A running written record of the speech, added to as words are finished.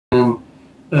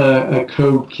a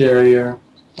code carrier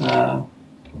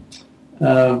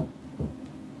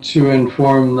to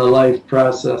inform the life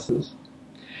processes.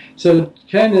 So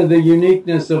kind of the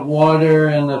uniqueness of water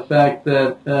and the fact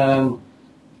that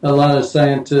a lot of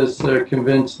scientists are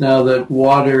convinced now that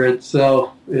water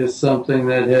itself is something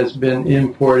that has been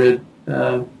imported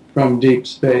from deep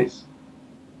space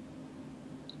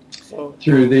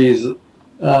through these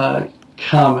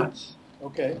comets.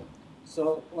 Okay,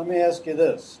 so let me ask you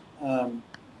this.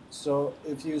 So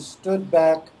if you stood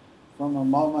back from a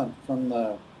moment from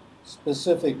the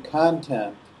specific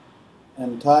content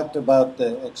and talked about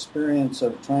the experience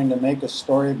of trying to make a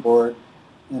storyboard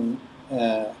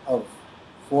of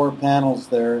 4 panels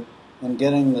there and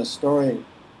getting the story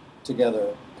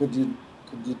together, could you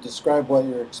describe what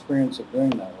your experience of doing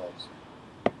that was?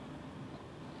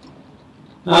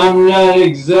 I'm not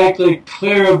exactly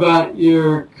clear about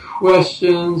your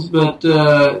questions, but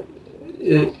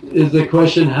is the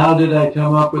question, how did I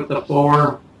come up with the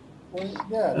 4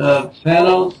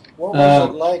 panels? What was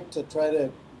it like to try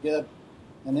to get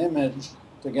an image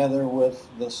together with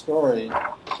the story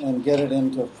and get it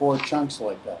into 4 chunks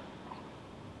like that?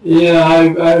 Yeah,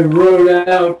 I wrote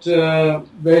out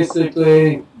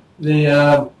basically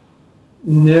the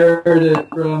narrative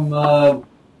from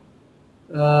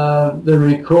the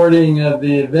recording of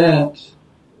the event,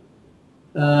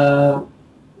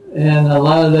 and a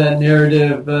lot of that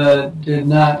narrative did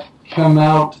not come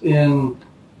out in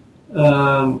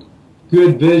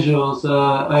good visuals.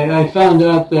 I found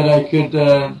out that I could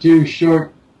do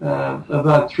short,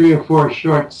 about 3 or 4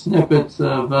 short snippets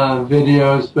of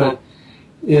videos, but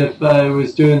if I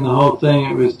was doing the whole thing,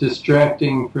 it was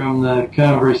distracting from the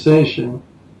conversation.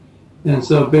 And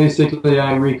so basically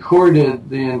I recorded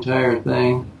the entire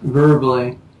thing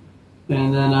verbally,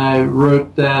 and then I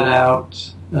wrote that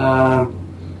out.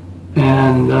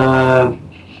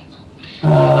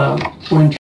 When